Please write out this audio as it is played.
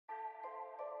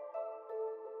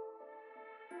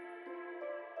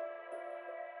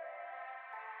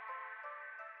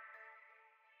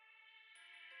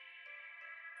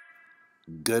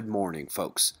Good morning,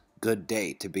 folks. Good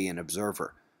day to be an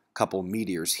observer. Couple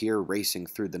meteors here racing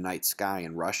through the night sky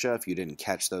in Russia, if you didn't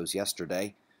catch those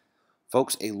yesterday.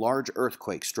 Folks, a large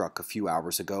earthquake struck a few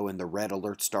hours ago in the red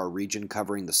alert star region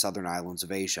covering the southern islands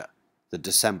of Asia. The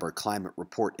December climate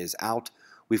report is out.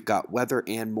 We've got weather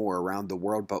and more around the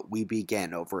world, but we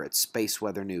begin over at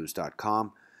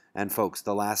spaceweathernews.com. And folks,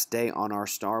 the last day on our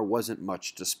star wasn't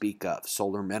much to speak of.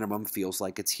 Solar minimum feels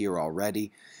like it's here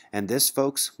already. And this,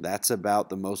 folks, that's about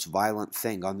the most violent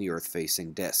thing on the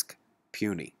Earth-facing disk.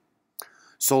 Puny.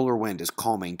 Solar wind is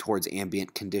calming towards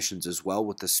ambient conditions as well,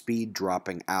 with the speed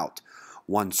dropping out.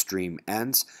 One stream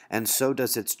ends, and so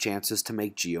does its chances to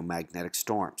make geomagnetic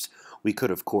storms. We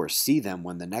could, of course, see them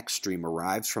when the next stream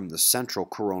arrives from the central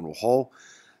coronal hole.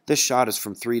 This shot is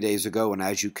from 3 days ago, and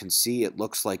as you can see, it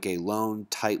looks like a lone,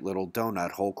 tight little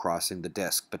donut hole crossing the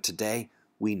disk. But today,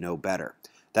 we know better.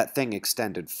 That thing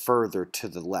extended further to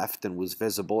the left than was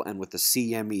visible, and with the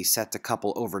CME set to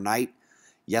couple overnight,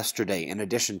 yesterday, in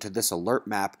addition to this alert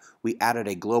map, we added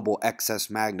a global excess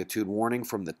magnitude warning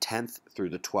from the 10th through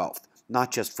the 12th,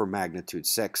 not just for magnitude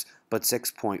 6, but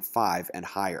 6.5 and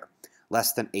higher.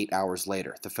 Less than 8 hours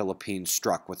later, the Philippines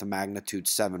struck with a magnitude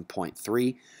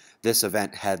 7.3. This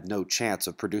event had no chance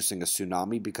of producing a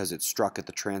tsunami because it struck at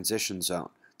the transition zone,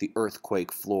 the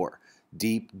earthquake floor,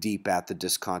 deep at the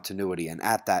discontinuity, and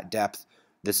at that depth,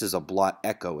 this is a blot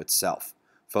echo itself.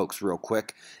 Folks, real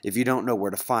quick, if you don't know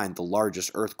where to find the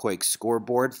largest earthquake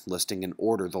scoreboard, listing in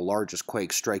order the largest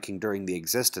quake striking during the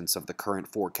existence of the current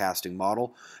forecasting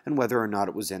model, and whether or not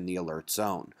it was in the alert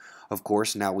zone. Of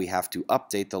course, now we have to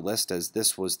update the list as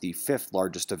this was the 5th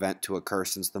largest event to occur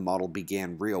since the model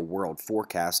began real-world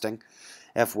forecasting.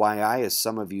 FYI, as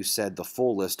some of you said the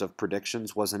full list of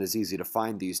predictions wasn't as easy to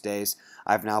find these days,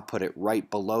 I've now put it right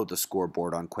below the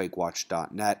scoreboard on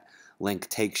QuakeWatch.net. Link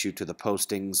takes you to the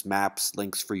postings, maps,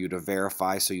 links for you to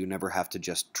verify so you never have to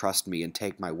just trust me and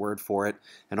take my word for it.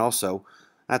 And also,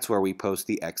 that's where we post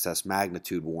the excess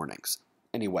magnitude warnings.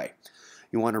 Anyway,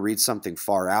 you want to read something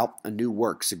far out? A new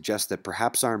work suggests that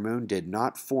perhaps our moon did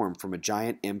not form from a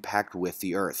giant impact with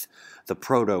the Earth. The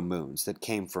proto-moons that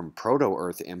came from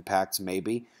proto-Earth impacts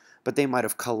maybe, but they might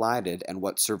have collided, and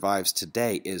what survives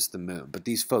today is the moon. But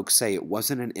these folks say it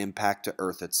wasn't an impact to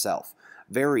Earth itself.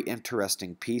 Very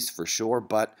interesting piece for sure,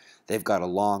 but they've got a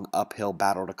long uphill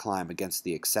battle to climb against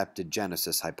the accepted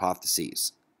Genesis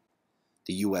hypotheses.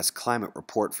 The U.S. climate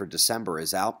report for December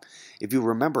is out. If you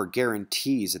remember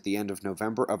guarantees at the end of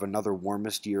November of another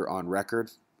warmest year on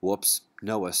record, whoops,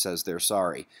 NOAA says they're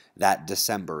sorry. That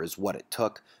December is what it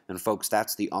took, and folks,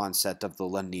 that's the onset of the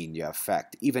La Niña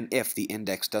effect. Even if the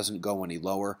index doesn't go any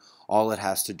lower, all it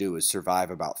has to do is survive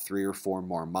about 3 or 4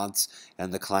 more months,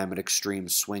 and the climate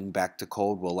extremes swing back to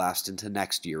cold will last into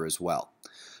next year as well.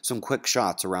 Some quick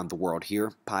shots around the world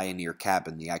here. Pioneer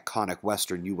Cabin, the iconic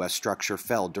western U.S. structure,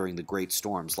 fell during the great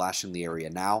storms lashing the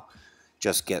area now.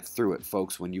 Just get through it,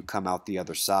 folks. When you come out the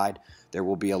other side, there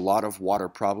will be a lot of water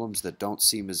problems that don't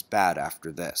seem as bad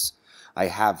after this. I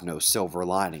have no silver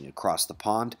lining across the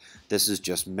pond. This is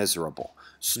just miserable.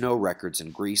 Snow records in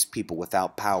Greece, people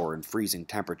without power and freezing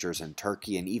temperatures in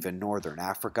Turkey and even northern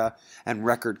Africa, and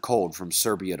record cold from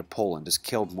Serbia to Poland has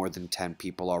killed more than 10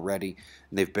 people already,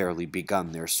 and they've barely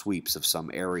begun their sweeps of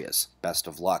some areas. Best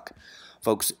of luck.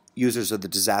 Folks, users of the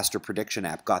Disaster Prediction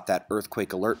app got that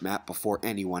earthquake alert map before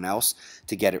anyone else.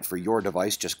 To get it for your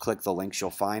device, just click the links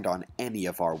you'll find on any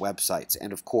of our websites.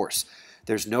 And of course,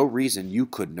 there's no reason you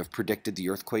couldn't have predicted the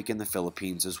earthquake in the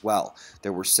Philippines as well.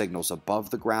 There were signals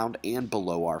above the ground and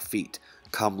below our feet.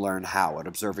 Come learn how at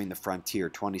Observing the Frontier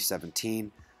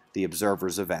 2017, the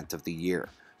Observer's event of the year.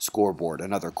 Scoreboard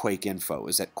and other quake info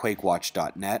is at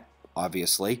QuakeWatch.net.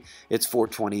 Obviously, it's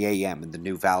 4:20 a.m. in the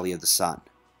new Valley of the Sun.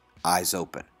 Eyes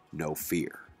open, no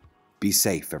fear. Be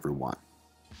safe, everyone.